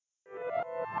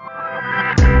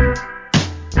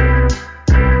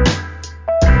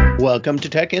Welcome to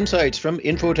Tech Insights from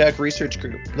Infotech Research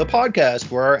Group, the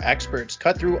podcast where our experts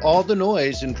cut through all the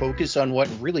noise and focus on what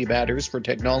really matters for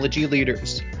technology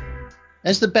leaders.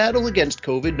 As the battle against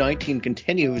COVID-19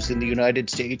 continues in the United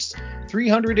States,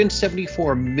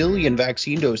 374 million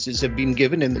vaccine doses have been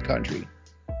given in the country.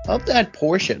 Of that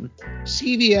portion,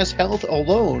 CVS Health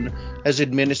alone has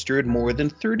administered more than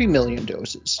 30 million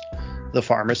doses. The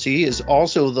pharmacy is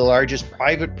also the largest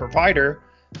private provider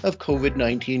of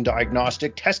COVID-19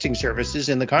 diagnostic testing services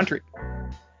in the country.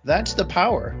 That's the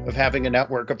power of having a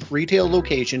network of retail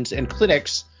locations and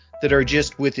clinics that are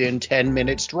just within 10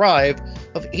 minutes drive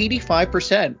of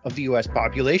 85% of the US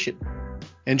population.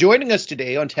 And joining us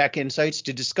today on Tech Insights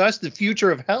to discuss the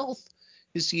future of health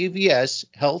is CVS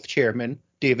Health Chairman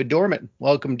David Dorman.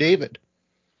 Welcome, David.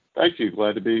 Thank you.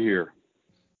 Glad to be here.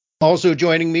 Also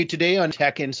joining me today on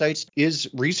Tech Insights is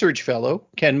Research Fellow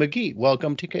Ken McGee.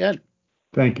 Welcome to Ken.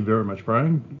 Thank you very much,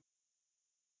 Brian.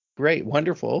 Great.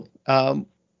 Wonderful.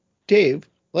 Dave,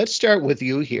 let's start with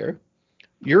you here.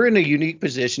 You're in a unique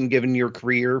position given your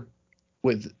career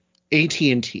with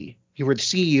AT&T. You were the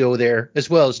CEO there as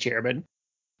well as chairman.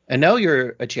 And now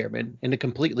you're a chairman in a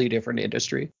completely different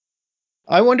industry.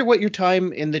 I wonder what your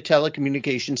time in the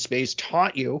telecommunications space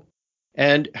taught you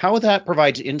and how that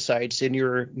provides insights in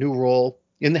your new role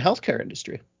in the healthcare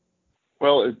industry.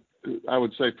 Well, I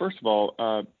would say, first of all,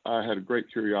 I had a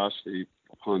great curiosity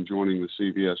upon joining the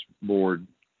CVS board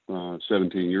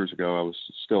 17 years ago. I was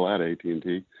still at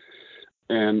AT&T.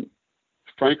 And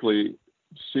frankly,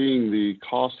 seeing the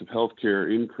cost of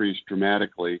healthcare increase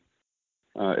dramatically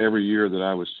every year that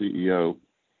I was CEO,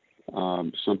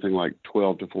 something like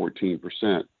 12 to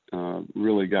 14%,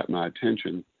 really got my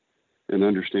attention in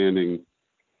understanding,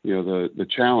 the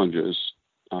challenges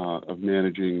of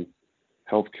managing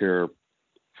healthcare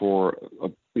for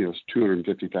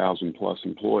 250,000 plus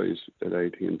employees at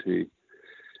AT&T.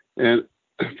 And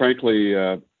frankly,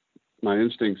 my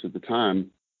instincts at the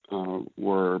time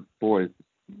were, boy,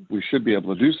 we should be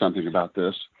able to do something about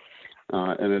this.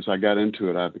 And as I got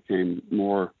into it, I became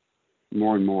more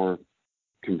and more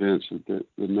convinced that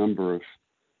the number of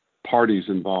parties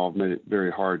involved made it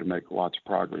very hard to make lots of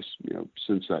progress.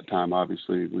 Since that time,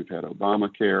 obviously, we've had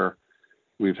Obamacare,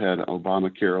 we've had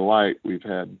Obamacare Light, we've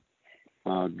had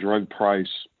drug price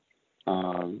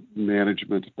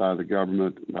management by the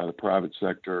government, by the private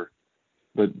sector.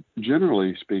 But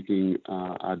generally speaking,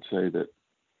 I'd say that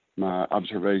my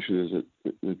observation is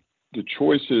that the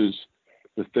choices,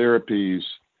 the therapies,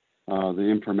 the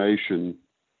information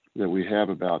that we have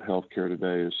about healthcare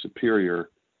today is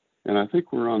superior. And I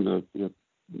think we're on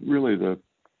the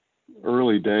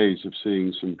early days of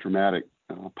seeing some dramatic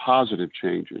positive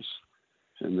changes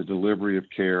in the delivery of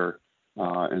care,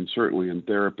 and certainly in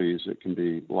therapies that can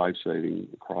be life-saving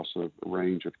across a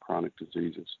range of chronic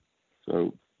diseases.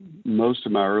 So most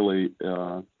of my early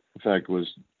effect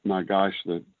was, my gosh,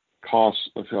 the costs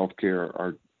of healthcare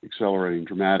are accelerating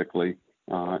dramatically.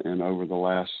 And over the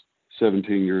last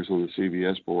 17 years on the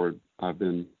CVS board, I've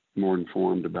been more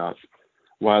informed about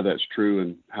why that's true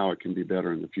and how it can be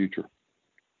better in the future.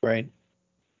 Right.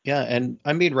 Yeah. And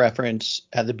I made reference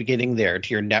at the beginning there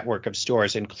to your network of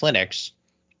stores and clinics.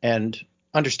 And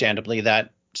understandably,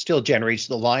 that still generates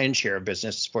the lion's share of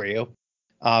business for you.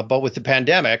 But with the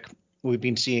pandemic, we've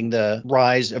been seeing the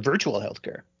rise of virtual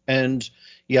healthcare. And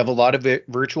you have a lot of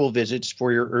virtual visits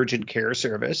for your urgent care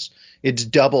service. It's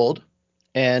doubled.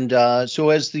 And so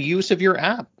has the use of your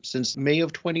app since May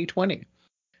of 2020.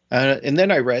 And then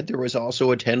I read there was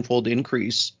also a tenfold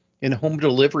increase in home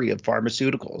delivery of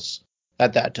pharmaceuticals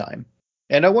at that time.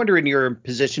 And I wonder, in your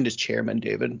position as chairman,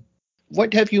 David,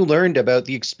 what have you learned about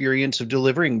the experience of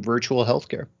delivering virtual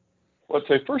healthcare? Well, I'd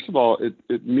say, first of all,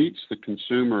 it meets the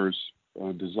consumer's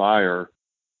desire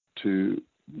to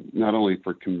not only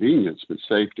for convenience, but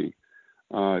safety.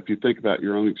 If you think about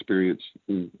your own experience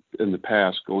in the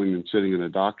past, going and sitting in a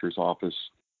doctor's office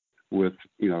with,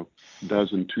 2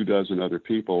 dozen other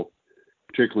people,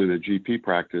 particularly in a GP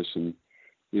practice, and,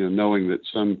 knowing that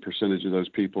some percentage of those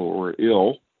people were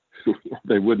ill,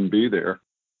 they wouldn't be there,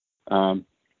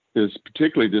 is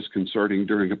particularly disconcerting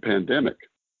during a pandemic.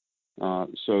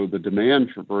 So the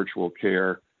demand for virtual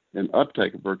care and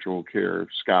uptake of virtual care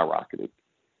skyrocketed.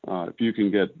 If you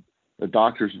can get a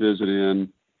doctor's visit in,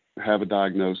 have a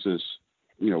diagnosis,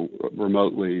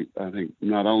 remotely, I think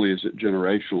not only is it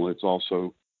generational, it's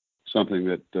also something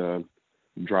that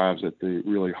drives at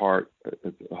the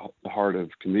heart of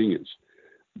convenience.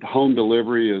 The home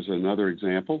delivery is another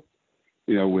example.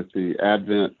 With the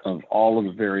advent of all of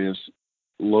the various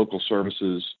local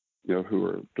services, who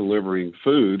are delivering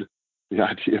food, the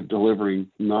idea of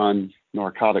delivering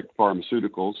narcotic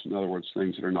pharmaceuticals, in other words,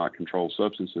 things that are not controlled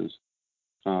substances,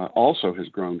 also has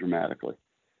grown dramatically.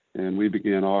 And we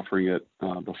began offering it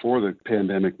before the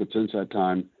pandemic, but since that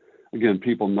time, again,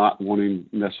 people not wanting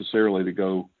necessarily to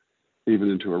go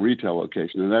even into a retail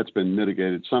location. And that's been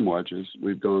mitigated somewhat as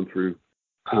we've gone through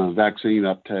vaccine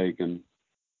uptake and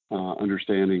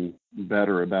understanding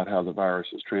better about how the virus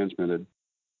is transmitted.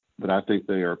 But I think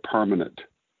they are permanent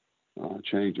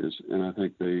changes. And I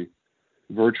think the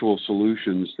virtual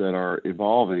solutions that are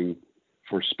evolving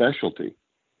for specialty,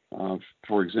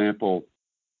 for example,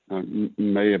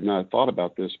 may have not thought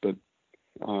about this, but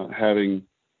having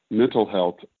mental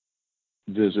health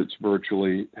visits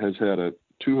virtually has had a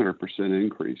 200%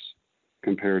 increase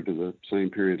compared to the same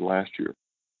period last year.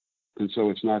 And so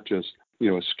it's not just,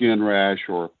 a skin rash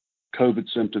or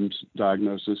COVID symptoms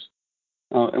diagnosis.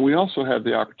 And we also have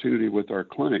the opportunity with our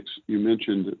clinics. You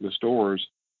mentioned the stores.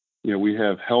 We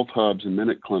have health hubs and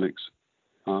minute clinics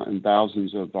in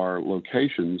thousands of our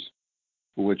locations,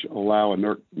 which allow a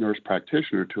nurse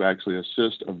practitioner to actually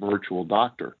assist a virtual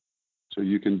doctor. So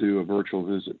you can do a virtual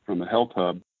visit from a health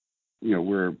hub,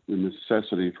 where the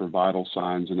necessity for vital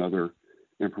signs and other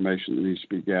information that needs to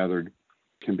be gathered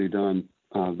can be done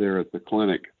there at the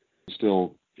clinic.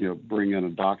 Still, bring in a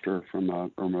doctor from a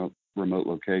remote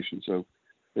location. So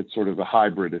it's sort of a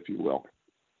hybrid, if you will.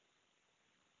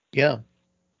 Yeah.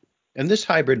 And this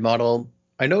hybrid model,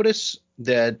 I notice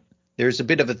that there's a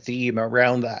bit of a theme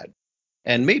around that.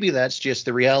 And maybe that's just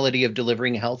the reality of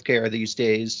delivering healthcare these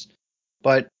days.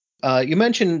 But you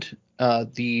mentioned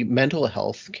the mental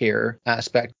health care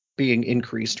aspect being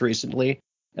increased recently.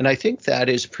 And I think that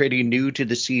is pretty new to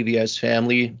the CVS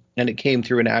family, and it came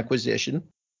through an acquisition.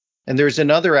 And there's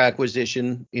another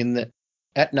acquisition in the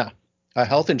Aetna, a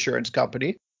health insurance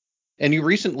company. And you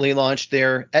recently launched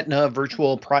their Aetna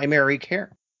Virtual Primary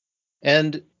Care.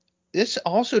 And this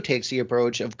also takes the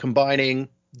approach of combining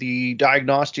the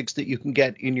diagnostics that you can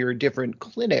get in your different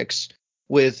clinics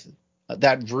with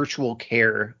that virtual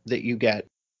care that you get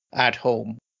at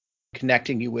home,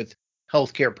 connecting you with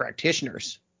healthcare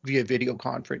practitioners via video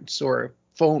conference or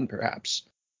phone, perhaps.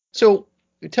 So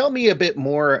tell me a bit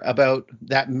more about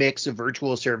that mix of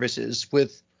virtual services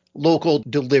with local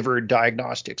delivered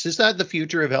diagnostics. Is that the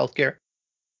future of healthcare?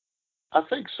 I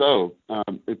think so.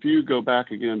 If you go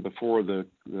back again before the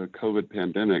COVID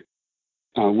pandemic,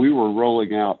 we were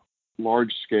rolling out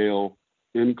large-scale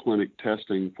in-clinic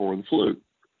testing for the flu.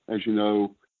 As you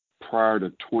know, prior to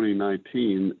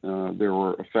 2019, there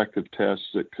were effective tests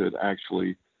that could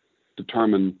actually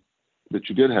determine that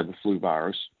you did have the flu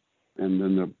virus, and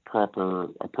then the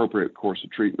appropriate course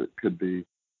of treatment could be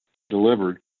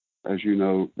delivered. As you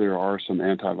know, there are some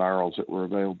antivirals that were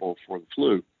available for the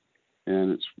flu,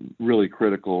 and it's really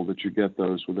critical that you get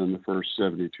those within the first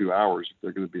 72 hours if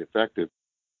they're going to be effective.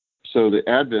 So the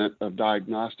advent of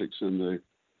diagnostics in the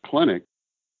clinic,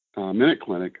 minute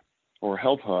clinic or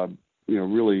health hub,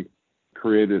 really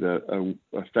created a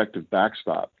effective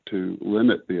backstop to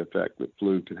limit the effect that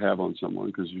flu could have on someone.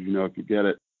 Because if you get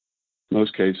it,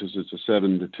 most cases it's a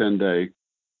 7 to 10 day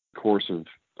course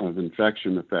of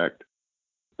infection effect,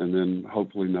 and then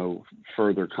hopefully no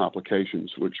further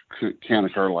complications, which can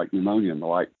occur like pneumonia and the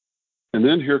like. And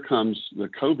then here comes the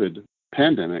COVID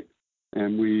pandemic,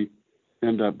 and we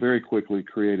end up very quickly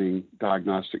creating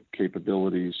diagnostic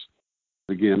capabilities.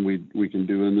 Again, we can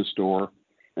do in the store,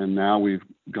 and now we've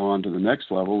gone to the next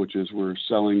level, which is we're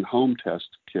selling home test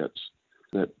kits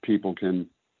that people can,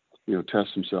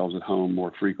 test themselves at home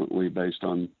more frequently based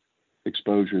on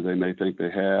exposure they may think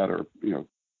they had, or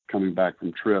coming back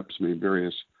from trips.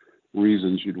 Various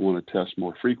reasons you'd want to test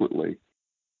more frequently.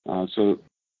 So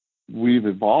we've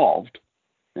evolved,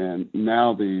 and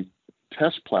now the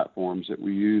test platforms that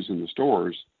we use in the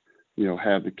stores,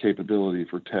 have the capability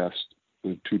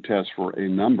to test for a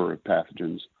number of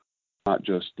pathogens, not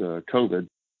just COVID,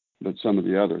 but some of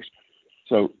the others.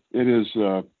 So it is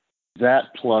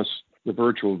that plus the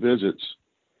virtual visits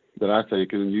that I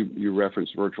think, and you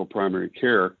referenced virtual primary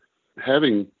care,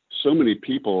 having so many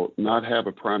people not have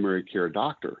a primary care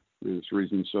doctor. It's the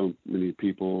reason so many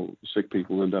sick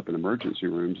people end up in emergency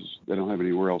rooms is they don't have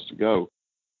anywhere else to go.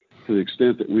 To the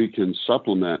extent that we can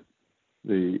supplement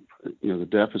the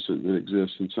deficit that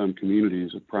exists in some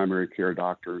communities of primary care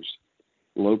doctors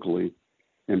locally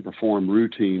and perform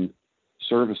routine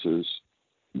services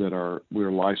that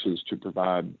we're licensed to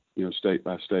provide, state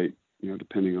by state,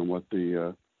 depending on what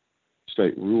the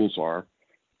state rules are,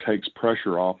 takes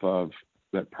pressure off of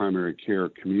that primary care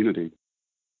community.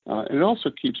 And it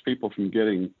also keeps people from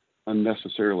getting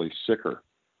unnecessarily sicker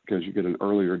because you get an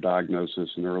earlier diagnosis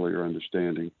and earlier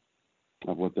understanding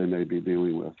of what they may be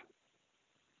dealing with.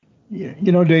 Yeah,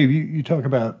 Dave, you talk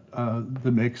about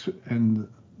the mix, and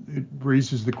it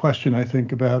raises the question, I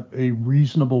think, about a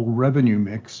reasonable revenue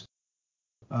mix.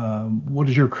 What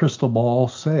does your crystal ball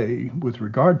say with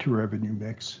regard to revenue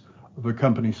mix of a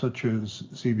company such as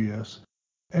CVS?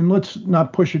 And let's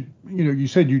not push it. You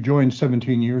said you joined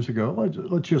 17 years ago.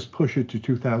 Let's just push it to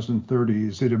 2030.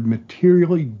 Is it a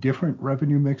materially different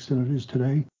revenue mix than it is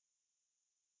today?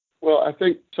 Well, I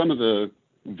think some of the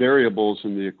variables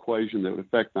in the equation that would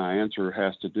affect my answer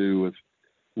has to do with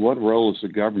what role does the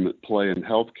government play in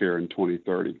healthcare in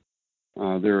 2030.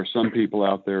 There are some people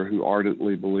out there who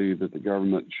ardently believe that the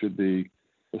government should be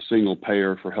a single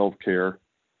payer for healthcare,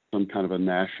 some kind of a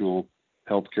national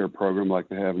healthcare program like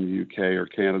they have in the UK or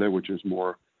Canada, which is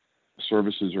more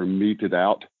services are meted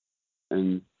out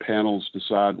and panels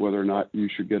decide whether or not you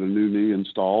should get a new knee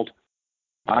installed.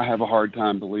 I have a hard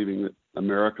time believing that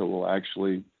America will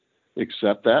actually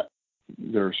accept that.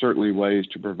 There are certainly ways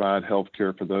to provide health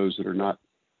care for those that are not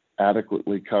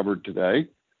adequately covered today,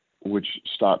 which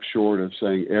stops short of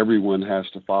saying everyone has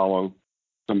to follow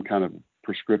some kind of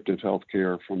prescriptive health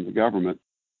care from the government.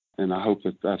 And I hope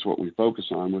that that's what we focus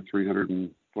on with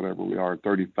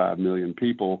 35 million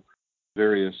people.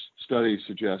 Various studies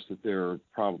suggest that there are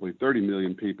probably 30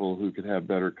 million people who could have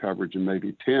better coverage and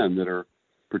maybe 10 that are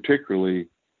particularly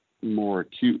more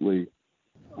acutely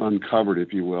uncovered,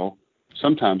 if you will,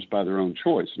 sometimes by their own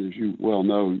choice. And as you well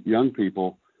know, young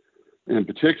people in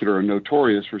particular are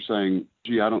notorious for saying,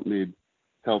 gee, I don't need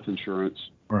health insurance.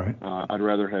 Right. I'd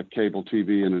rather have cable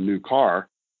TV and a new car.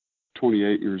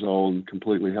 28 years old and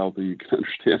completely healthy, you can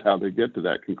understand how they get to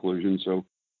that conclusion. So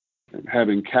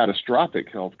having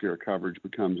catastrophic health care coverage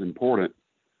becomes important,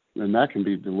 and that can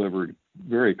be delivered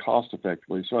very cost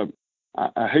effectively. So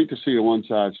I hate to see a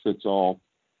one-size-fits-all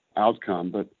outcome,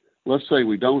 but let's say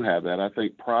we don't have that. I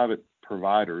think private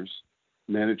providers,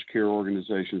 managed care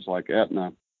organizations like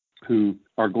Aetna, who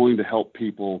are going to help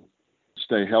people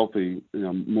stay healthy,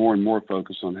 more and more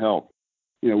focus on health.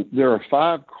 There are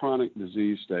 5 chronic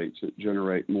disease states that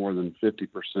generate more than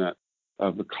 50%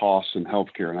 of the costs in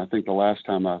healthcare. And I think the last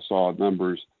time I saw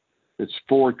numbers, it's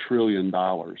 $4 trillion.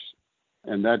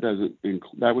 And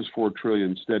that was $4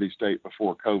 trillion steady state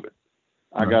before COVID.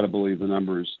 I got to believe the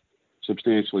number is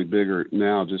substantially bigger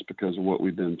now just because of what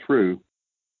we've been through,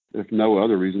 if no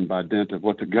other reason by dint of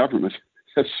what the government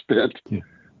has spent,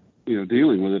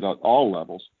 dealing with it at all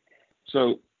levels.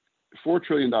 So $4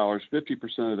 trillion,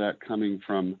 50% of that coming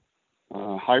from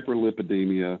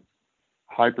hyperlipidemia,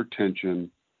 hypertension,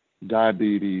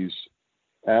 diabetes,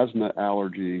 asthma,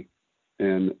 allergy,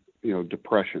 and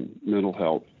depression, mental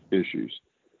health issues.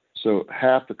 So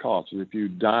half the cost. And if you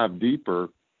dive deeper,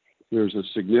 there's a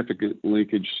significant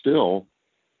linkage still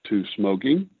to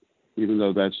smoking, even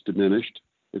though that's diminished,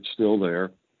 it's still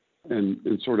there, and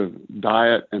sort of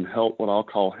diet and health, what I'll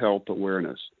call health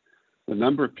awareness. The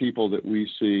number of people that we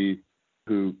see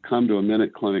who come to a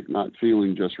Minute Clinic not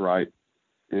feeling just right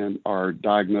and are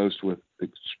diagnosed with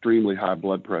extremely high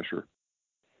blood pressure,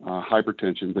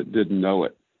 hypertension, but didn't know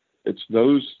it. It's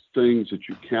those things that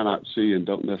you cannot see and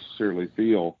don't necessarily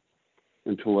feel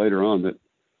until later on that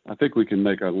I think we can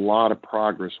make a lot of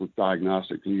progress with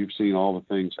diagnostics. And you've seen all the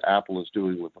things Apple is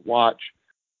doing with the watch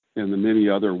and the many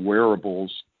other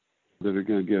wearables that are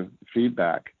going to give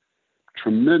feedback.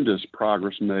 Tremendous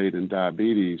progress made in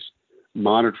diabetes,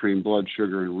 monitoring blood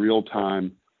sugar in real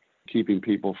time, keeping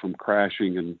people from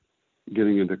crashing and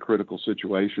getting into critical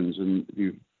situations. And if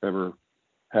you've ever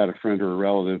had a friend or a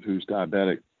relative who's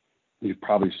diabetic, you've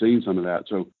probably seen some of that.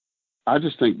 So I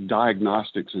just think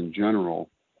diagnostics in general,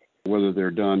 whether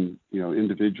they're done,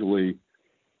 individually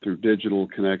through digital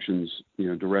connections,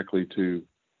 directly to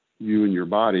you and your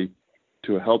body,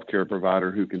 to a healthcare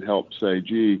provider who can help say,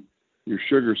 gee, your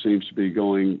sugar seems to be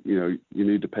going, you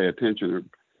need to pay attention. Or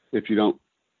if you don't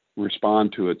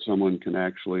respond to it, someone can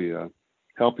actually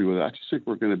help you with it. I just think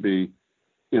we're going to be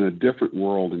in a different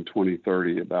world in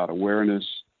 2030 about awareness,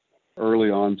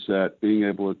 early onset, being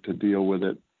able to deal with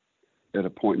it at a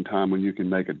point in time when you can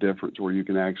make a difference, where you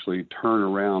can actually turn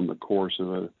around the course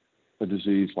of a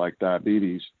disease like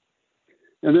diabetes.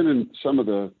 And then in some of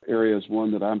the areas,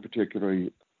 one that I'm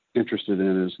particularly interested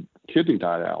in is kidney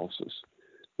dialysis,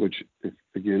 which,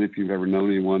 if you've ever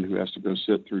known anyone who has to go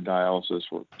sit through dialysis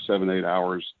for 7-8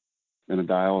 hours in a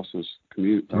dialysis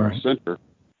center,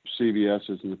 CVS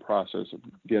is in the process of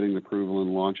getting approval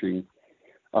and launching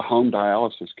a home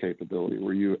dialysis capability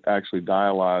where you actually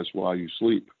dialyze while you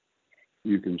sleep.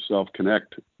 You can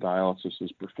self-connect. Dialysis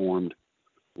is performed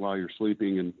while you're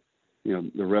sleeping, and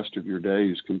the rest of your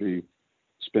days can be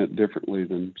spent differently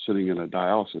than sitting in a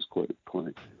dialysis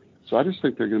clinic. So I just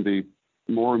think there are going to be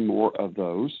more and more of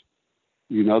those.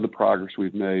 the progress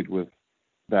we've made with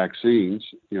vaccines,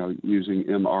 using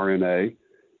mRNA,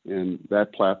 and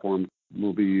that platform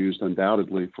will be used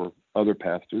undoubtedly for other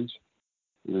pathogens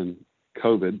than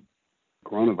COVID,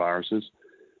 coronaviruses,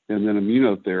 and then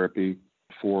immunotherapy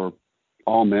for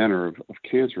all manner of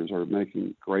cancers are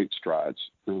making great strides.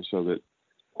 So that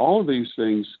all of these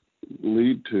things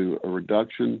lead to a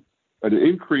reduction, an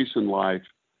increase in life,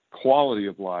 quality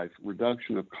of life,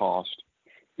 reduction of cost,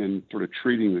 and sort of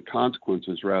treating the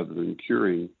consequences rather than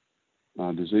curing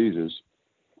diseases.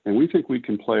 And we think we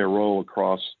can play a role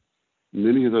across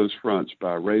many of those fronts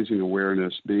by raising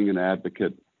awareness, being an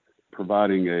advocate,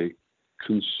 providing a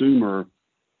consumer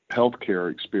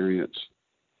healthcare experience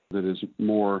that is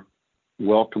more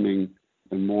welcoming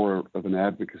and more of an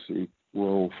advocacy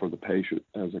role for the patient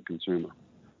as a consumer.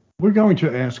 We're going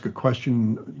to ask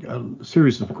a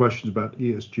series of questions about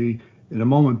ESG in a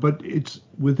moment, but it's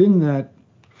within that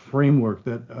framework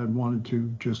that I wanted to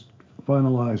just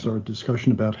finalize our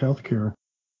discussion about healthcare,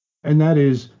 and that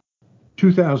is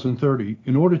 2030.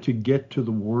 In order to get to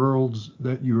the worlds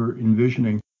that you're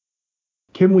envisioning,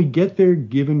 can we get there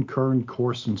given current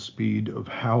course and speed of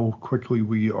how quickly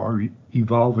we are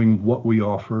evolving what we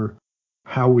offer,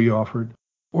 how we offer it,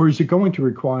 or is it going to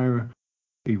require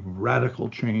a radical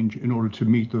change in order to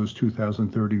meet those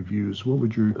 2030 views? What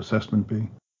would your assessment be?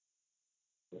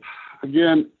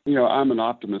 Again, I'm an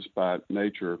optimist by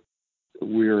nature.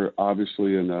 We're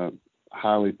obviously in a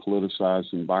highly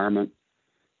politicized environment.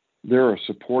 There are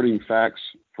supporting facts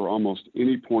for almost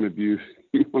any point of view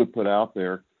you want to put out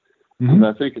there. Mm-hmm. And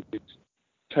I think it's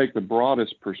take the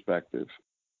broadest perspective.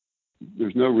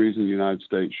 There's no reason the United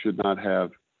States should not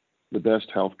have the best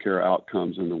healthcare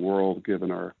outcomes in the world, given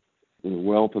the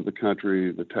wealth of the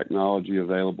country, the technology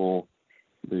available,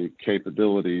 the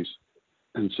capabilities.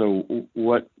 And so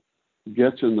what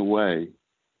gets in the way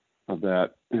of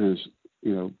that is,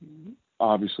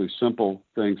 obviously simple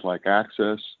things like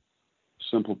access,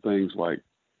 simple things like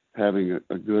having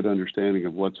a good understanding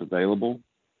of what's available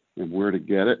and where to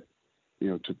get it,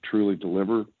 to truly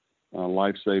deliver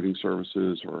life-saving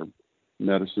services or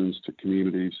medicines to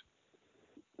communities.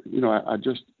 I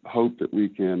just hope that we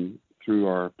can, through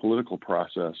our political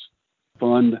process,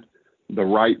 fund the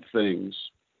right things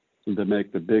to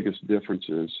make the biggest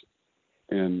differences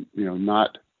and,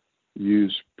 not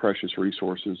use precious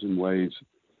resources in ways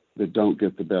that don't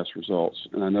get the best results.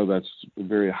 And I know that's a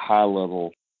very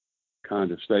high-level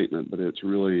kind of statement, but it's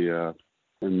really,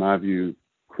 in my view,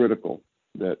 critical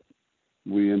that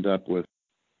we end up with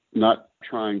not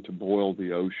trying to boil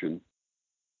the ocean,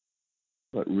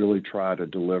 but really try to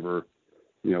deliver,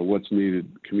 what's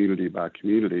needed community by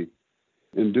community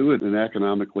and do it in an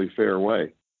economically fair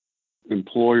way.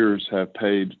 Employers have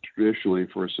paid traditionally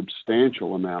for a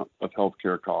substantial amount of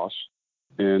healthcare costs,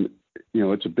 and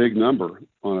it's a big number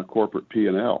on a corporate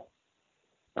P&L.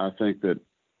 I think that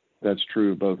that's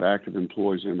true of both active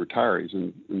employees and retirees.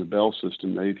 In the Bell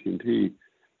system, AT&T,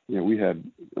 we had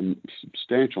a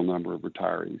substantial number of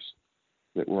retirees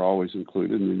that were always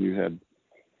included, and then you had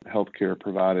healthcare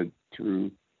provided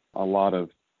through a lot of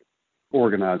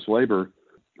organized labor.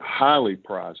 Highly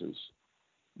prizes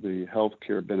the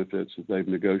healthcare benefits that they've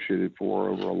negotiated for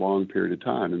over a long period of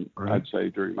time. And right. I'd say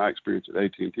during my experience at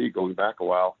AT&T, going back a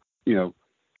while,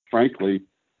 frankly,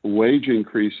 wage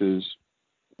increases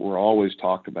were always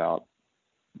talked about,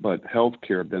 but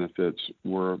healthcare benefits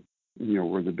were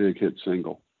the big hit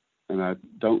single. And I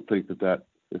don't think that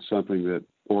is something that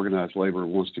organized labor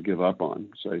wants to give up on.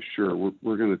 Say, sure,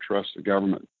 we're going to trust the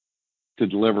government to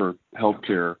deliver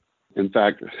healthcare. In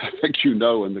fact, I think in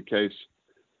the case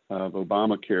of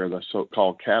Obamacare, the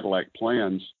so-called Cadillac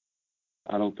plans,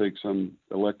 I don't think some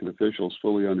elected officials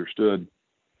fully understood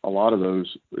a lot of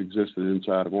those existed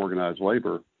inside of organized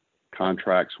labor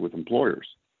contracts with employers.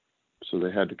 So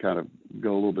they had to kind of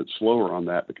go a little bit slower on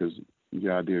that because the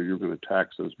idea you're going to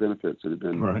tax those benefits that had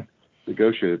been right.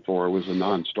 negotiated for was a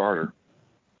non-starter.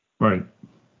 Right.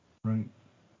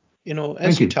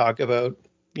 As you talk about,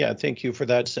 thank you for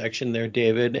that section there,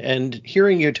 David. And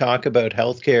hearing you talk about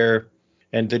healthcare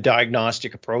and the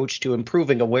diagnostic approach to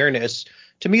improving awareness,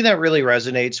 to me, that really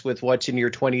resonates with what's in your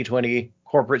 2020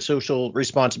 Corporate Social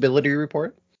Responsibility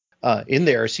Report. In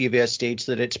there, CVS states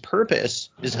that its purpose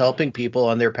is helping people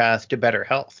on their path to better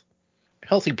health.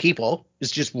 Healthy people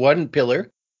is just one pillar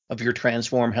of your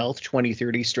Transform Health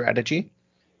 2030 strategy.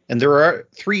 And there are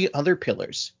 3 other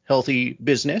pillars: healthy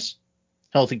business,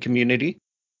 healthy community,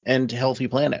 and healthy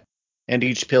planet. And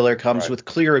each pillar comes with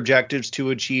clear objectives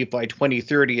to achieve by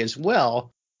 2030 as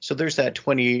well. So there's that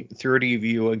 2030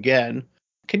 view again.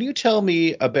 Can you tell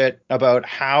me a bit about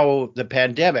how the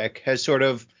pandemic has sort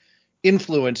of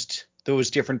influenced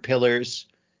those different pillars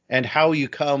and how you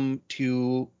come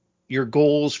to your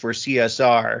goals for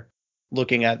CSR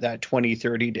looking at that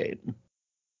 2030 date?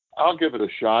 I'll give it a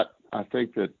shot. I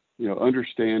think that,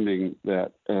 understanding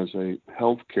that as a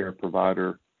healthcare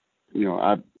provider,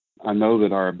 I know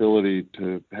that our ability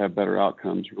to have better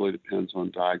outcomes really depends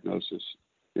on diagnosis,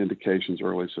 indications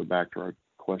early. So back to our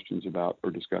questions about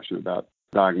or discussion about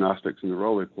diagnostics and the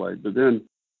role they play. But then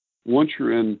once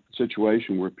you're in a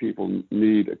situation where people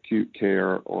need acute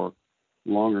care or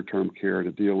longer term care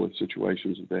to deal with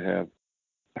situations that they have,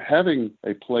 having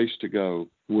a place to go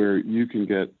where you can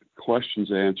get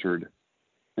questions answered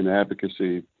and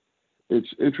advocacy,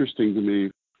 it's interesting to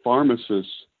me.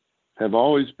 Pharmacists have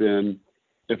always been,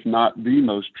 if not the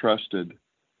most trusted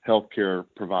healthcare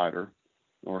provider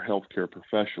or healthcare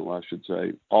professional, I should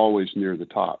say, always near the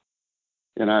top.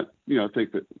 And I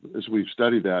think that as we've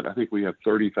studied that, I think we have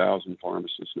 30,000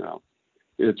 pharmacists now.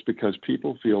 It's because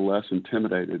people feel less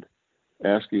intimidated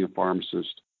asking a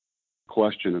pharmacist a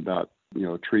question about,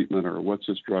 treatment or what's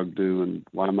this drug do and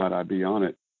why might I be on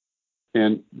it?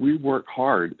 And we work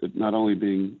hard at not only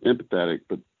being empathetic,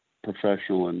 but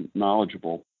professional and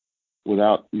knowledgeable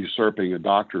without usurping a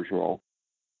doctor's role.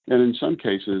 And in some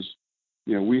cases,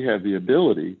 we have the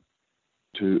ability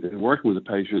to, in working with a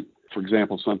patient, for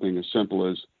example, something as simple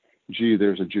as, gee,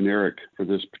 there's a generic for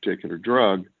this particular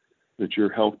drug that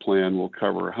your health plan will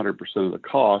cover 100% of the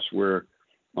cost, where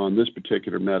on this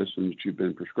particular medicine that you've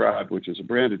been prescribed, which is a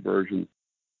branded version,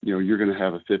 you're going to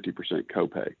have a 50%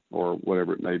 copay or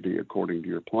whatever it may be according to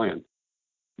your plan.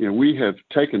 We have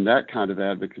taken that kind of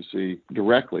advocacy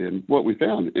directly. And what we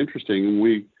found interesting, when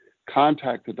we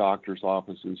contact the doctor's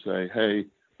office and say, hey,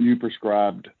 you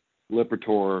prescribed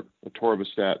Lipitor,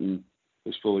 atorvastatin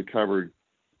is fully covered,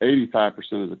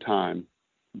 85% of the time,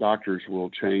 doctors will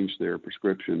change their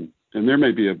prescription. And there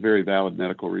may be a very valid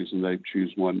medical reason they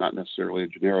choose one, not necessarily a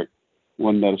generic,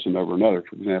 one medicine over another.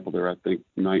 For example, there are, I think,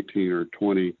 19 or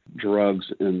 20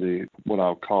 drugs in the what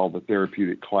I'll call the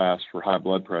therapeutic class for high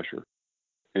blood pressure.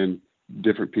 And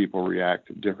different people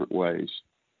react different ways.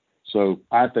 So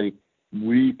I think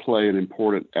we play an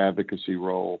important advocacy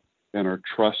role and are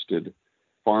trusted.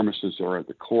 Pharmacists are at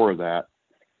the core of that.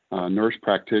 Nurse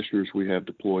practitioners we have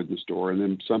deployed in the store, and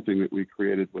then something that we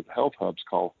created with health hubs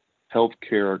called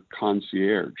Healthcare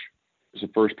Concierge. It's the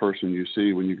first person you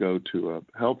see when you go to a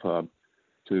health hub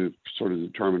to sort of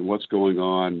determine what's going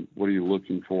on, what are you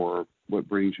looking for, what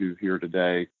brings you here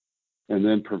today, and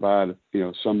then provide,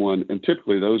 someone, and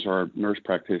typically those are nurse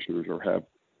practitioners or have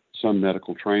some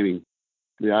medical training.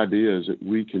 The idea is that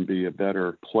we can be a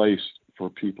better place for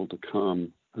people to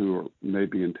come who are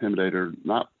maybe intimidated or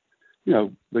not.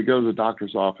 They go to the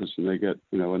doctor's office and they get,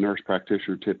 a nurse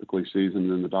practitioner typically sees them,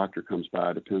 and then the doctor comes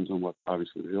by. It depends on what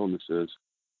obviously the illness is.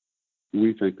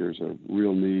 We think there's a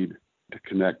real need to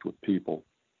connect with people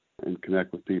and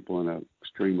connect with people in an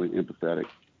extremely empathetic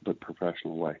but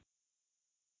professional way.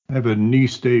 I have a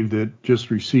niece, Dave, that just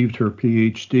received her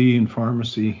PhD in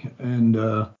pharmacy, and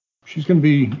she's going to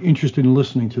be interested in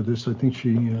listening to this. I think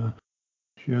she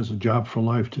has a job for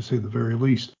life, to say the very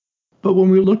least. But when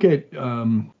we look at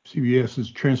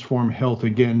CVS's Transform Health,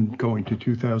 again, going to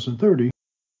 2030,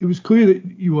 it was clear that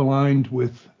you aligned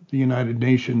with the United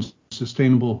Nations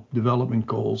Sustainable Development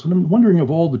Goals. And I'm wondering, of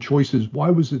all the choices, why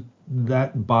was it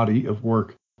that body of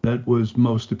work that was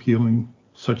most appealing,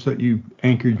 such that you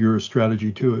anchored your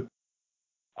strategy to it?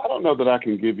 I don't know that I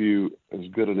can give you as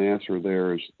good an answer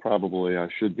there as probably I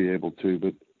should be able to,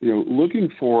 but,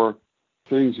 looking for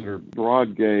things that are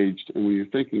broad gauged, and when you're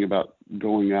thinking about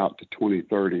going out to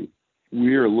 2030,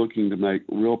 we are looking to make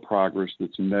real progress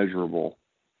that's measurable,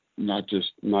 not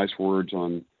just nice words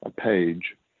on a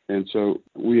page. And so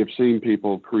we have seen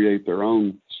people create their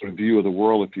own sort of view of the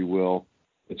world, if you will.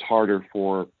 It's harder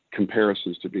for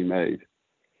comparisons to be made.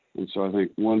 And so I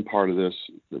think one part of this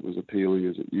that was appealing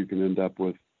is that you can end up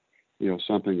with,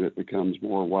 something that becomes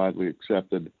more widely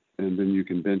accepted, and then you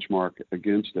can benchmark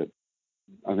against it.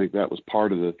 I think that was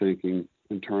part of the thinking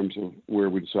in terms of where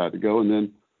we decided to go. And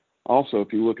then also,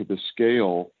 if you look at the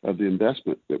scale of the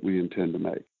investment that we intend to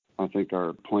make, I think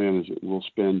our plan is that we'll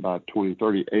spend by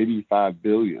 2030 $85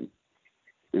 billion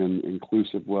in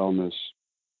inclusive wellness,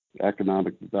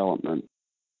 economic development,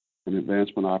 and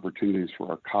advancement opportunities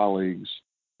for our colleagues,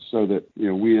 so that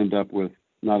we end up with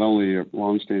not only a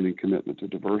longstanding commitment to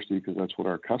diversity, because that's what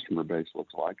our customer base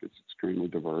looks like. It's extremely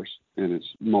diverse and it's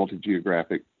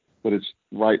multi-geographic, but it's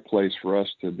the right place for us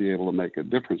to be able to make a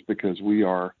difference, because we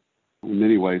are, in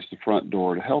many ways, the front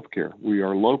door to healthcare. We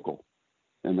are local.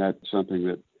 And that's something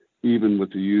that, even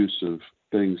with the use of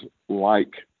things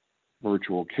like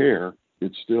virtual care,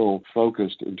 it's still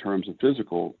focused in terms of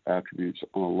physical attributes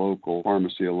on a local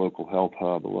pharmacy, a local health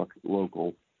hub, a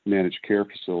local managed care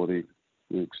facility, to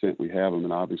the extent we have them,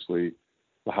 and obviously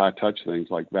the high-touch things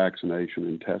like vaccination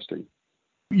and testing.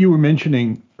 You were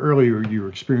mentioning earlier your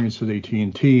experience at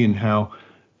AT&T and how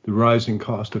the rising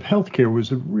cost of healthcare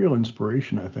was a real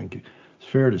inspiration, I think it's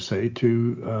fair to say,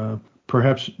 to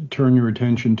perhaps turn your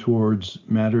attention towards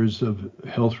matters of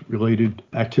health-related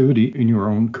activity in your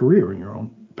own career, in your own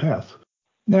path.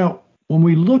 Now, when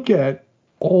we look at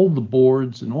all the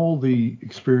boards and all the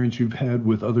experience you've had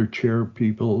with other chair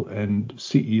people and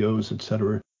CEOs, et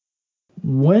cetera,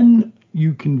 when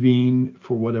you convene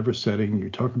for whatever setting, you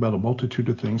talk about a multitude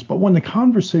of things, but when the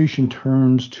conversation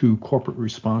turns to corporate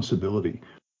responsibility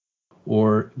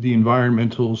or the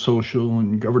environmental, social,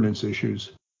 and governance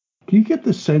issues, do you get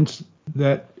the sense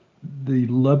that the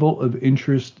level of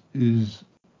interest is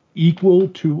equal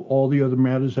to all the other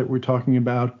matters that we're talking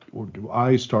about, or do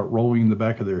eyes start rolling in the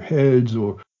back of their heads,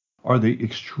 or are they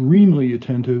extremely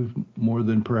attentive more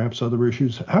than perhaps other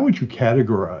issues? How would you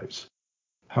categorize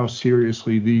how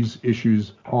seriously these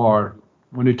issues are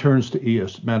when it turns to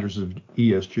matters of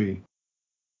ESG?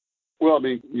 Well, I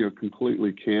mean,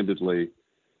 completely candidly,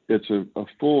 it's a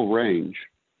full range.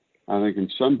 I think in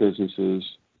some businesses,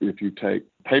 if you take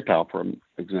PayPal, for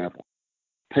example,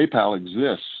 PayPal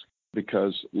exists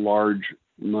because large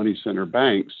money center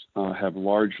banks have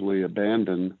largely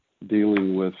abandoned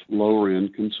dealing with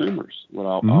lower-end consumers.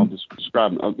 I'll just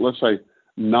describe them. Let's say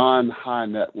non-high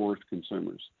net worth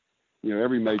consumers.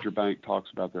 Every major bank talks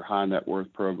about their high net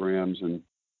worth programs and,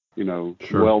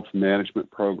 Sure. wealth management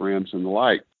programs and the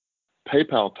like.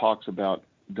 PayPal talks about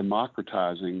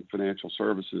democratizing financial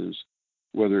services,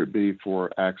 whether it be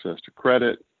for access to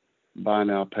credit, buy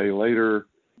now, pay later,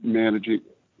 managing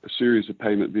a series of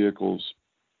payment vehicles,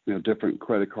 different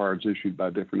credit cards issued by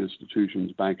different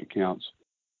institutions, bank accounts,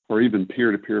 or even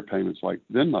peer-to-peer payments like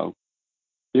Venmo.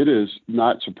 It is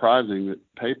not surprising that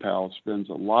PayPal spends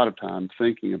a lot of time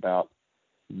thinking about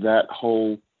that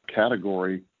whole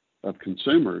category of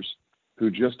consumers who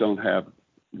just don't have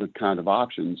the kind of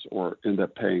options or end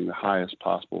up paying the highest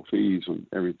possible fees on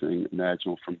everything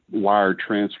imaginable, from wire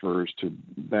transfers to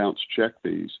bounce check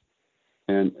fees.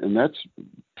 And that's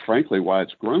frankly why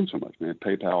it's grown so much. Man,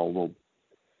 PayPal will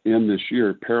end this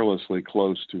year perilously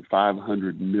close to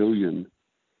 500 million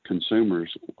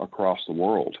consumers across the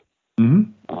world.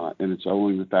 And it's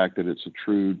owing the fact that it's a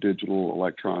true digital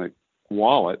electronic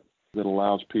wallet that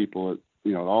allows people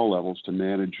at all levels to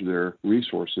manage their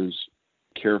resources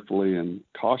carefully and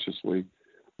cautiously,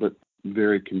 but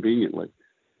very conveniently.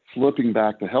 Flipping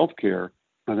back to healthcare,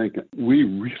 I think we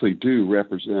really do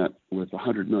represent, with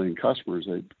 100 million customers,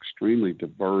 an extremely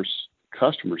diverse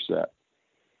customer set.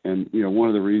 And, one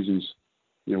of the reasons,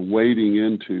 wading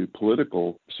into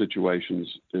political situations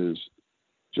is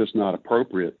just not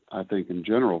appropriate, I think, in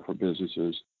general for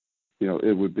businesses.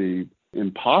 It would be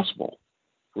impossible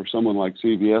for someone like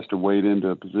CVS to wade into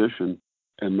a position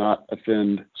and not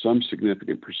offend some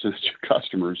significant percentage of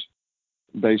customers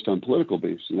based on political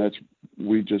beefs. And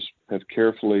we just have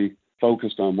carefully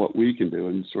focused on what we can do.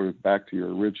 And sort of back to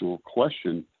your original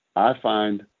question, I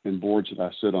find in boards that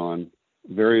I sit on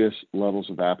various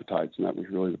levels of appetites, and that was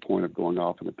really the point of going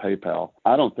off into PayPal.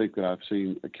 I don't think that I've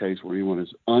seen a case where anyone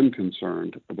is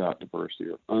unconcerned about diversity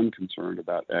or unconcerned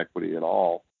about equity at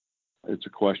all. It's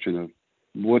a question of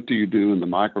what do you do in the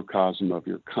microcosm of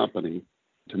your company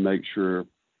to make sure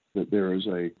that there is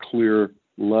a clear,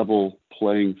 level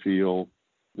playing field,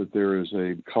 that there is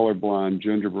a colorblind,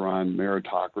 gender-blind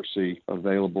meritocracy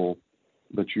available,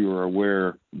 but you are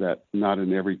aware that not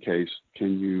in every case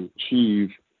can you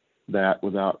achieve that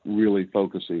without really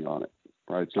focusing on it,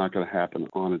 right? It's not going to happen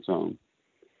on its own.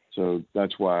 So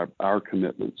that's why our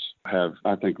commitments have,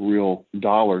 I think, real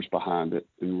dollars behind it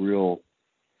and real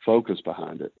focus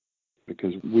behind it,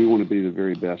 because we want to be the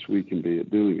very best we can be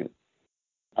at doing it.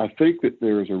 I think that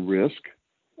there is a risk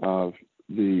of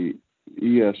the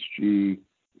ESG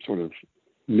sort of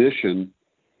mission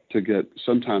to get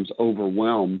sometimes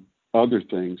overwhelm other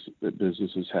things that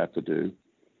businesses have to do.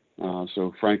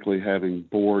 So frankly, having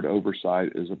board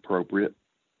oversight is appropriate.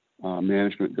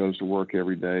 Management goes to work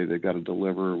every day. They've got to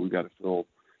deliver. We've got to fill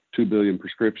 2 billion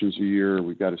prescriptions a year.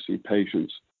 We've got to see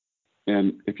patients.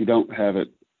 And if you don't have it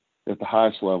at the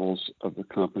highest levels of the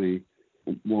company,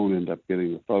 it won't end up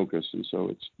getting the focus. And so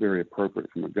it's very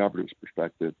appropriate from a governance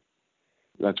perspective.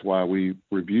 That's why we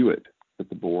review it at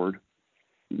the board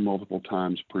multiple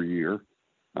times per year.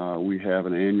 We have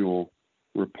an annual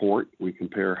report. We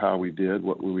compare how we did,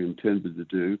 what we intended to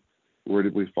do, where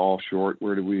did we fall short,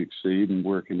 where did we exceed, and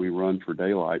where can we run for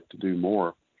daylight to do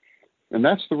more. And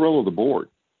that's the role of the board.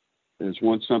 is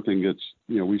once something gets,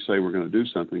 we say we're going to do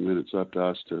something, then it's up to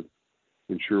us to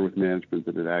ensure with management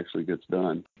that it actually gets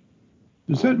done.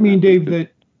 Does that mean, Dave,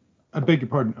 that, I beg your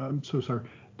pardon, I'm so sorry.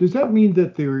 Does that mean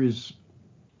that there is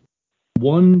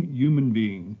one human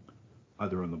being,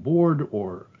 either on the board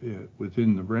or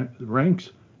within the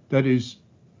ranks, that is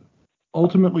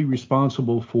ultimately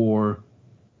responsible for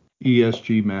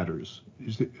ESG matters?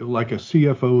 Is it like a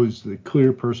CFO is the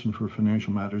clear person for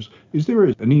financial matters? Is there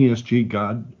an ESG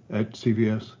god at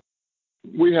CVS?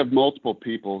 We have multiple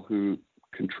people who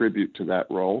contribute to that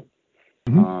role.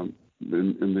 In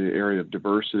the area of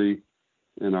diversity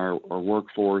in our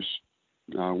workforce.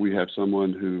 We have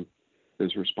someone who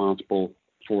is responsible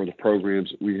for the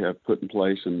programs that we have put in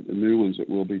place and the new ones that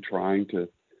we'll be trying to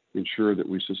ensure that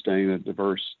we sustain a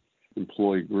diverse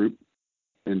employee group.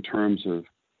 In terms of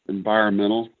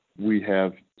environmental, we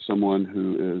have someone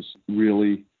who is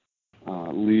really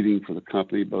leading for the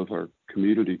company, both our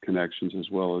community connections as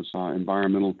well as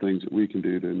environmental things that we can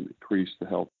do to increase the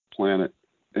health of the planet.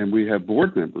 And we have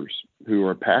board members who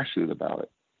are passionate about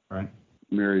it. Right.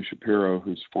 Mary Shapiro,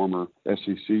 who's former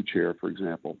SEC chair, for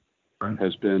example,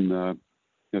 has been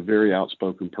a very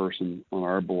outspoken person on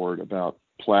our board about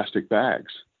plastic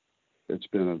bags. It's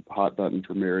been a hot button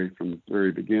for Mary from the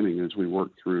very beginning as we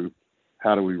work through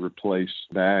how do we replace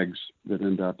bags that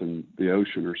end up in the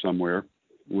ocean or somewhere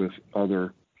with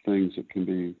other things that can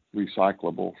be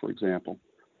recyclable, for example.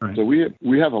 Right. So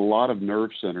we have a lot of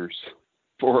nerve centers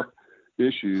for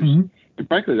issues. And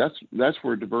frankly, that's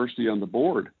where diversity on the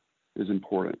board is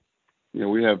important.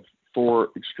 We have 4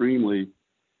 extremely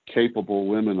capable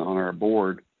women on our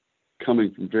board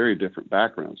coming from very different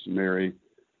backgrounds. Mary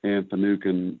Ann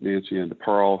Finucane, Nancy Ann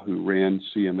DeParle, who ran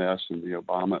CMS in the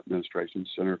Obama administration,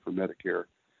 Center for Medicare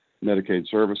Medicaid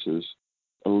Services.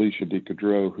 Alicia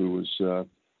DeCadreau, who was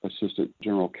Assistant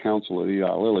General Counsel at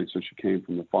Eli Lilly, so she came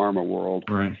from the pharma world.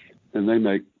 Right. And they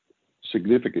make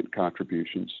significant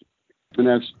contributions. And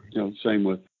that's same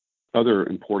with other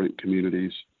important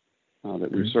communities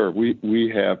that we serve.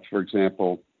 We have, for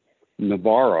example,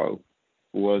 Navarro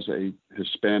was a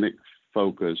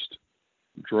Hispanic-focused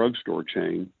drugstore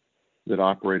chain that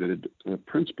operated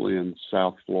principally in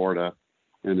South Florida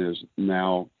and is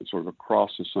now sort of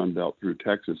across the Sun Belt through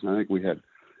Texas. And I think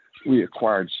we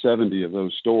acquired 70 of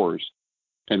those stores,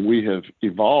 and we have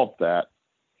evolved that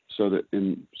so that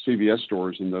in CVS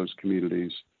stores in those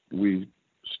communities, we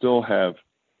still have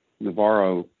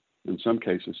Navarro, in some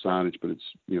cases, signage, but it's,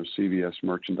 CVS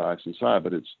merchandise inside,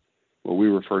 but it's what we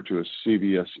refer to as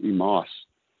CVS EMOS.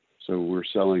 So we're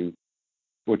selling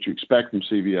what you expect from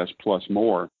CVS plus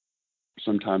more,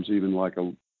 sometimes even like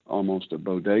almost a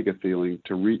bodega feeling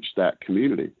to reach that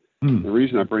community. The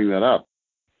reason I bring that up,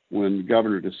 when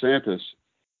Governor DeSantis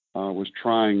was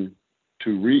trying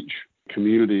to reach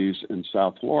communities in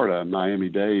South Florida,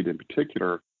 Miami-Dade in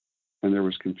particular, and there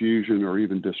was confusion or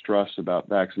even distrust about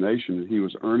vaccination, and he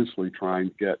was earnestly trying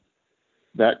to get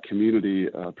that community,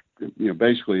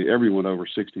 basically everyone over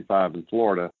 65 in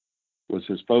Florida was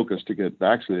his focus to get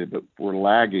vaccinated, but we're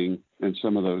lagging in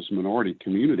some of those minority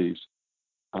communities.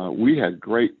 We had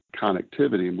great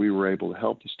connectivity, and we were able to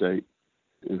help the state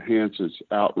enhance its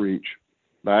outreach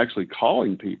by actually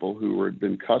calling people who had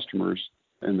been customers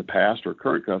in the past or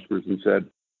current customers and said,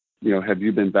 have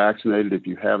you been vaccinated? If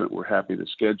you haven't, we're happy to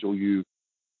schedule you.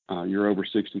 You're over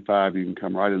 65, you can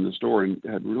come right in the store, and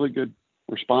had really good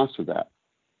response to that,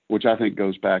 which I think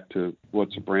goes back to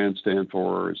what's a brand stand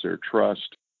for? Is there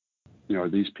trust? Are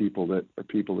these people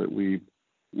that we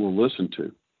will listen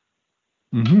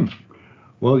to?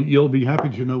 Well, you'll be happy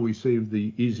to know we saved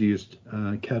the easiest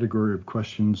category of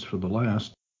questions for the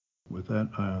last. With that,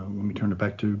 let me turn it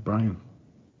back to Brian.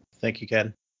 Thank you,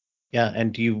 Ken. Yeah,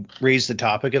 and you raised the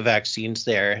topic of vaccines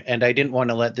there, and I didn't want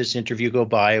to let this interview go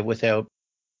by without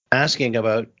asking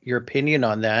about your opinion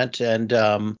on that, and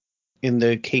in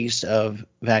the case of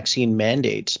vaccine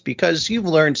mandates, because you've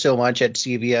learned so much at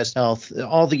CVS Health,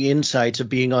 all the insights of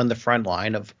being on the front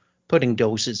line of putting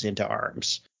doses into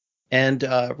arms. And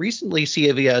recently,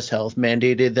 CVS Health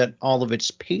mandated that all of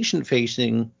its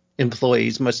patient-facing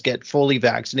employees must get fully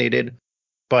vaccinated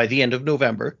by the end of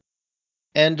November.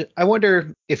 And I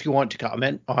wonder if you want to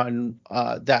comment on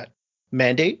that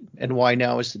mandate and why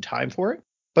now is the time for it.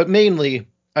 But mainly,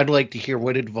 I'd like to hear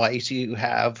what advice you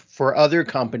have for other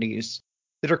companies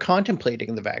that are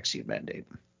contemplating the vaccine mandate.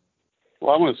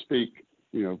 Well, I want to speak,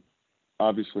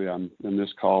 obviously I'm in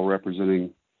this call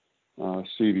representing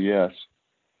CVS,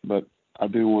 but I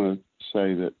do want to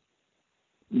say that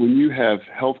when you have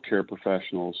healthcare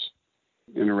professionals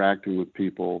interacting with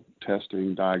people,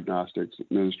 testing, diagnostics,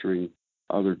 administering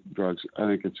other drugs, I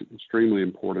think it's extremely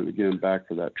important, again, back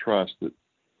to that trust, that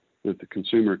that the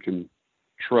consumer can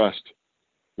trust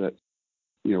that,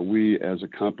 we as a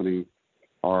company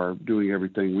are doing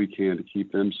everything we can to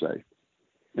keep them safe.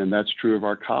 And that's true of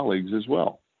our colleagues as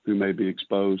well, who may be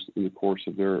exposed in the course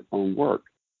of their own work.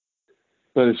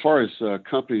 But as far as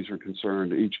companies are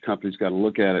concerned, each company's got to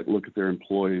look at it, look at their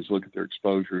employees, look at their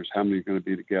exposures, how many are going to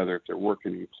be together, if they're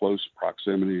working in close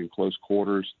proximity and close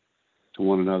quarters to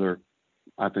one another.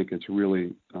 I think it's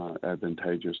really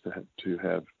advantageous to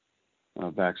have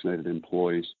vaccinated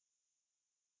employees.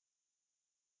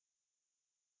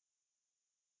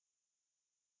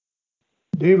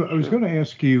 Dave, I was going to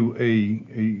ask you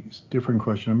a different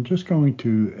question. I'm just going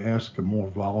to ask a more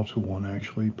volatile one,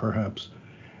 actually, perhaps.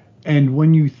 And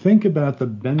when you think about the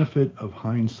benefit of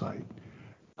hindsight,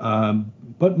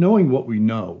 but knowing what we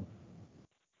know,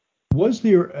 was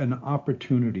there an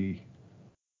opportunity,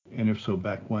 and if so,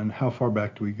 back when, how far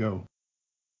back do we go,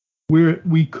 where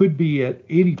we could be at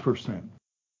 80%,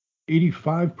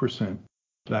 85%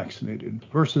 vaccinated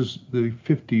versus the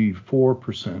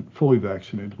 54% fully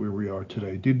vaccinated where we are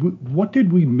today? What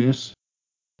did we miss,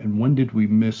 and when did we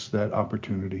miss that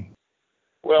opportunity?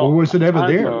 Well, or was it ever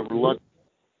there?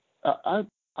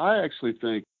 I actually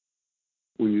think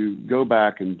when you go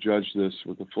back and judge this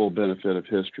with the full benefit of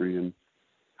history and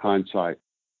hindsight,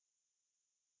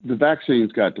 the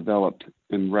vaccines got developed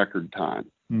in record time.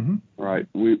 Mm-hmm. Right?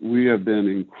 We have been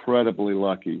incredibly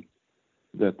lucky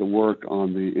that the work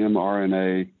on the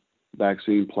mRNA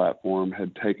vaccine platform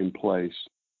had taken place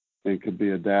and could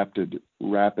be adapted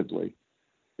rapidly.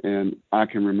 And I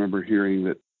can remember hearing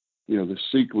that, the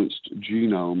sequenced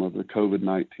genome of the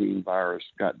COVID-19 virus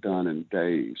got done in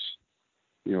days,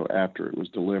 after it was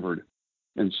delivered.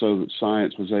 And so that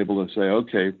science was able to say,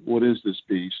 okay, what is this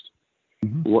beast?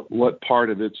 Mm-hmm. What part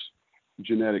of its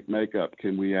genetic makeup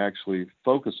can we actually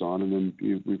focus on? And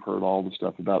then we've heard all the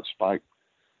stuff about spike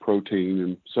protein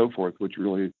and so forth, which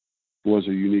really was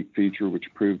a unique feature,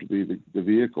 which proved to be the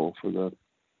vehicle for the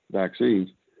vaccines.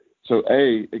 So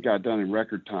it got done in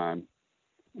record time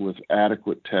with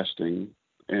adequate testing,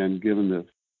 and given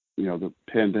the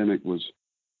pandemic was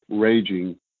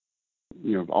raging,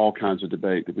 all kinds of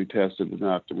debate. Did we tested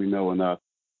enough? Did we know enough?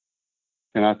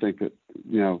 And I think that,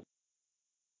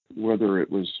 whether it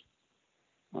was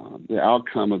the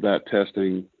outcome of that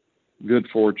testing, good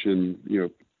fortune,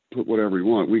 put whatever you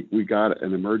want. We got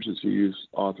an emergency use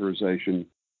authorization,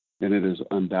 and it has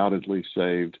undoubtedly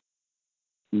saved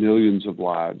millions of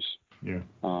lives. Yeah.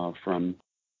 From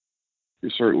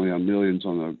certainly on millions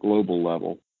on a global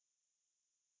level.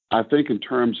 I think in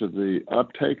terms of the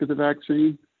uptake of the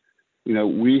vaccine,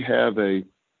 we have a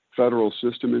federal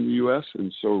system in the U.S.,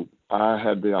 and so I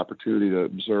had the opportunity to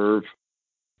observe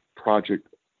Project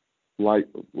Light,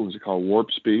 what was it called, Warp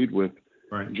Speed, with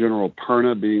right. General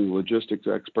Perna being the logistics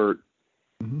expert.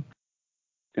 Mm-hmm.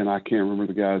 And I can't remember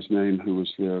the guy's name who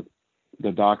was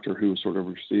the doctor who was sort of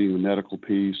overseeing the medical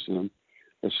piece, and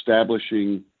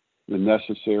establishing the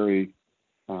necessary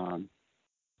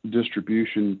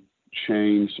distribution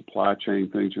chain, supply chain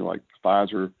things. Like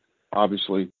Pfizer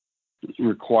obviously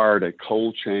required a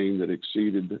cold chain that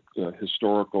exceeded the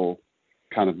historical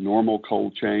kind of normal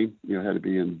cold chain. It had to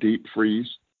be in deep freeze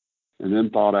and then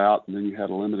thawed out, and then you had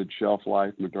a limited shelf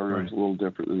life. Moderna right. was a little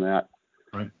different than that.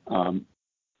 Right.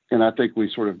 And I think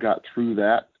we sort of got through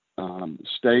that.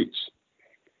 States,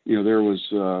 there was,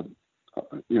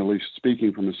 at least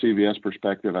speaking from a CVS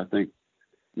perspective, I think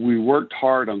we worked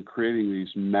hard on creating these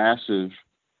massive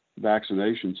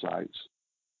vaccination sites,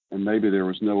 and maybe there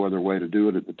was no other way to do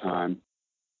it at the time.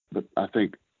 But I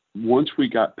think once we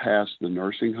got past the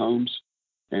nursing homes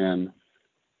and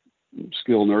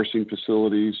skilled nursing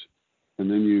facilities, and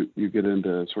then you get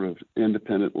into sort of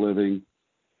independent living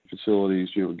facilities,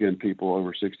 again, people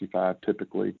over 65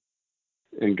 typically,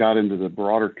 and got into the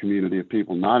broader community of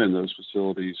people not in those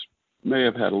facilities, may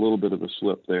have had a little bit of a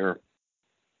slip there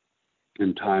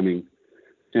in timing.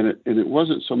 And it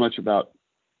wasn't so much about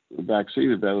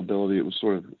vaccine availability, it was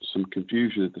sort of some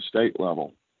confusion at the state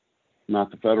level, not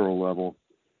the federal level,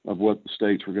 of what the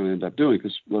states were going to end up doing.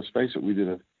 Because let's face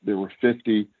it, there were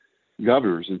 50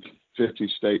 governors and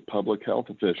 50 state public health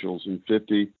officials and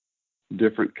 50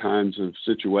 different kinds of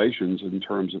situations in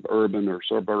terms of urban or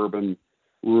suburban,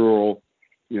 rural,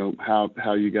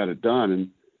 how you got it done. And,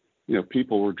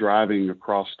 people were driving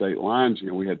across state lines.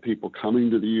 We had people coming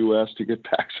to the U.S. to get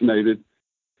vaccinated.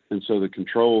 And so the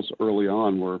controls early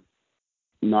on were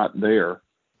not there.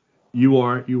 You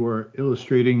are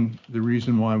illustrating the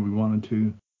reason why we wanted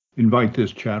to invite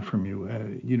this chat from you.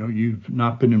 You've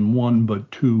not been in one but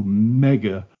two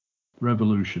mega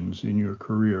revolutions in your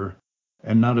career,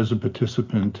 and not as a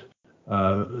participant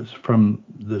from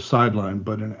the sideline,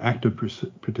 but an active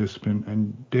participant.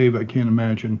 And Dave, I can't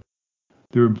imagine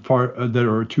there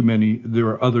are too many. There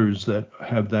are others that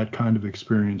have that kind of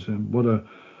experience. And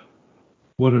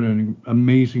what an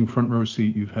amazing front row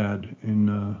seat you've had in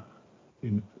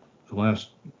the last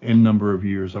N number of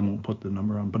years. I won't put the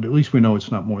number on, but at least we know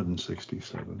it's not more than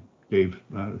 67. Dave,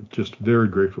 just very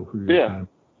grateful for your time.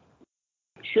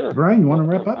 Sure. Brian, you want to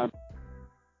wrap up?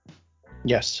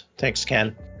 Yes, thanks,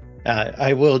 Ken.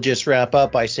 I will just wrap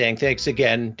up by saying thanks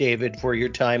again, David, for your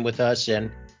time with us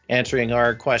and answering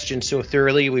our questions so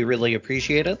thoroughly. We really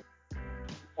appreciate it.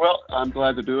 Well, I'm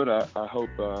glad to do it. I hope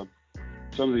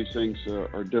some of these things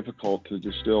are difficult to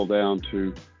distill down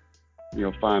to,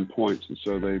 fine points, and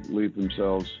so they leave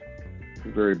themselves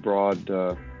very broad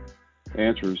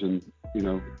answers. And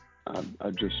I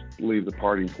just leave the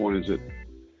parting point is that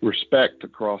respect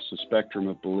across the spectrum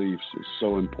of beliefs is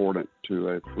so important to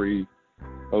a free,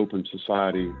 open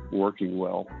society working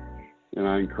well. And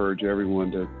I encourage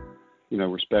everyone to,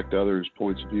 respect others'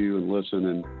 points of view and listen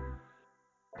and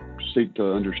seek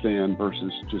to understand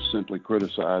versus just simply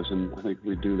criticize. And I think if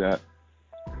we do that,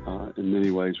 in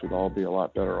many ways, we'd all be a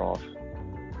lot better off.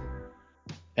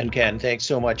 And Ken, thanks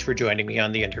so much for joining me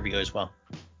on the interview as well.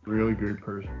 Really great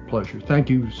pleasure. Thank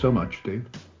you so much, Dave.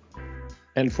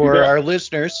 And for our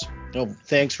listeners,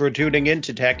 thanks for tuning in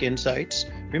to Tech Insights.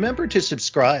 Remember to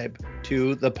subscribe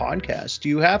to the podcast.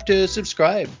 You have to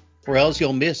subscribe, or else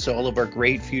you'll miss all of our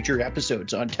great future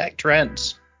episodes on tech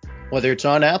trends, whether it's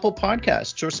on Apple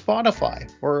Podcasts or Spotify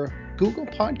or Google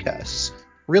Podcasts.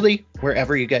 Really,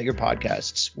 wherever you get your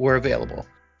podcasts, we're available.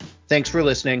 Thanks for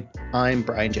listening. I'm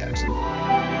Brian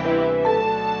Jackson.